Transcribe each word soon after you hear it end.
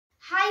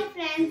Hi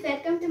friends,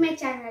 welcome to my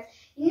channel.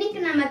 இன்னைக்கு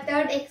நம்ம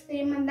third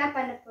experiment தான்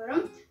பண்ண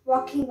போறோம்.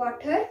 Walking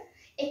water,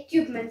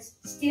 equipments,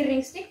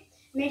 steering stick,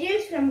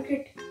 materials from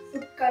kit,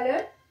 food color,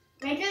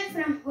 materials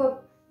from herb,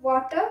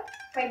 water,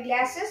 5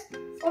 glasses,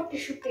 4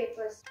 tissue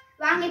papers.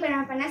 வாங்க இப்ப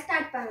நம்ம பண்ண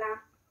ஸ்டார்ட்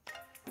பண்ணலாம்.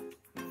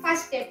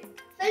 First step,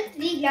 fill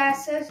 3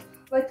 glasses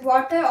with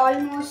water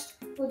almost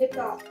to the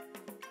top.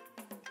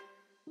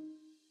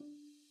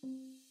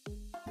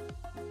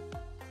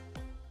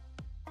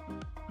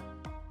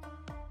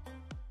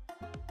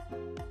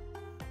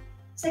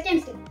 Second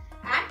step,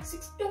 add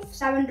 6 to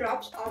 7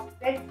 drops of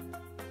red,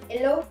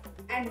 yellow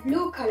and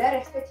blue color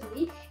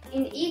respectively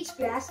in each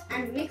glass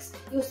and mix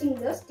using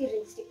the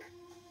steering stick.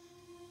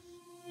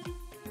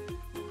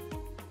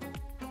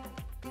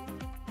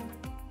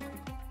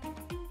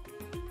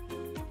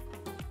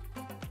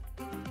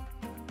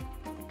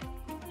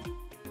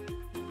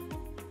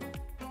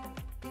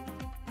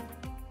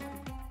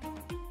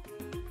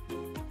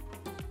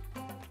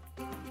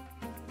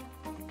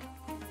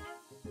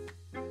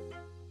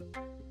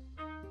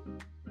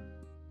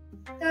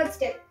 Third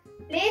step,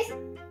 place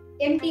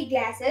empty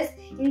glasses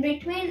in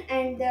between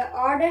and the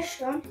order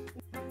shown.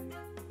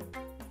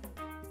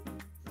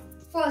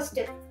 First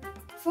step,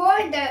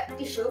 fold the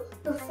tissue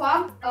to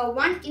form a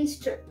 1-inch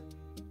strip.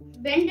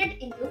 Bend it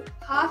into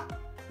half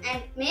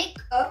and make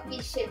a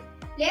V shape.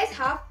 Place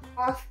half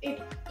of it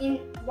in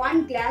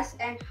one glass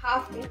and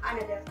half in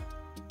another.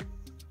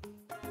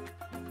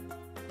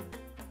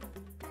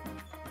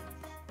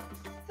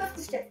 Fifth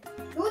step,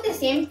 do the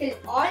same till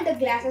all the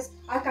glasses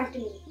are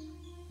continuous.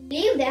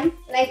 Leave them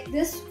like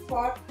this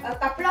for a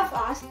couple of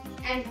hours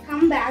and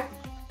come back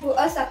to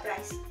a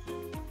surprise.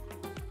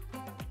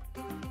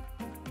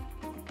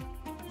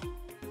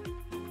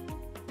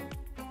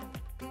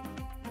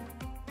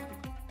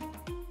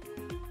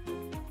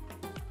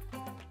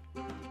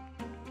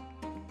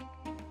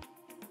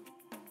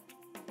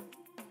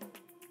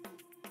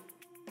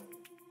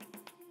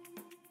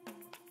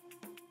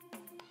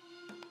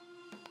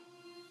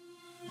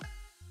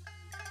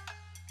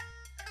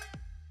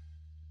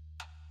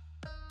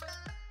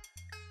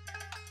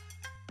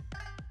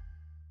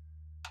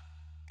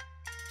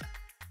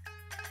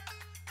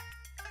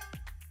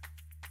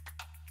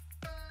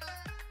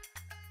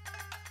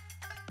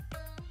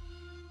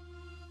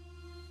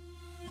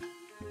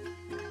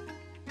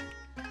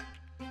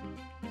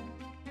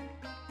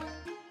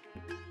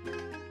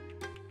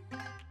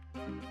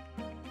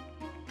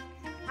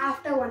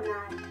 After 1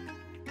 hour.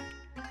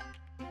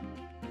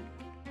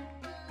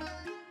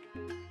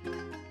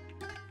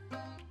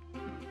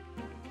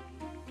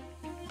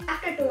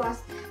 After 2 hours,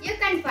 you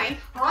can find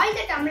all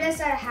the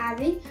tumblers are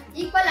having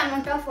equal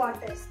amount of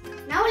waters.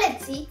 Now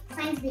let's see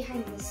science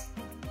behind this.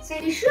 So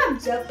you should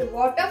observe the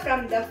water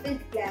from the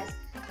filled glass.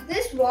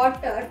 This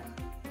water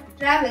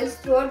travels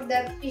throughout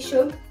the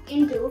tissue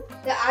into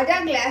the other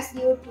glass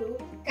due to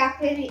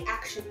capillary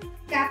action.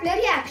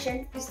 Capillary action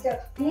is the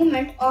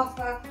movement of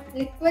a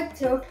liquid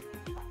through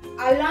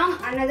along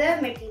another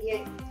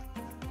material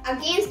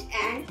against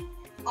an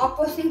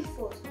opposing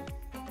force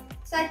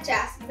such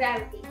as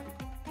gravity.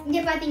 இங்க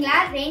பாத்தீங்களா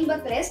rainbow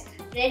colours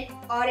red,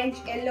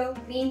 orange, yellow,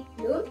 green,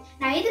 blue.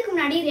 நான் இதுக்கு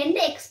முன்னாடி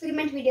 2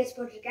 experiment videos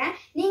போட்டிருக்கேன்.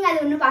 நீங்க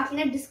அது ஒன்னு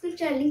பாத்தீங்கன்னா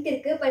டிஸ்கிரிப்ஷன்ல லிங்க்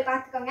இருக்கு, போய்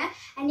பார்த்துக்கோங்க.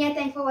 And yeah,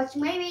 thanks for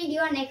watching my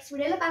video. Next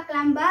வீடியோல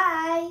பார்க்கலாம்.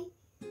 Bye.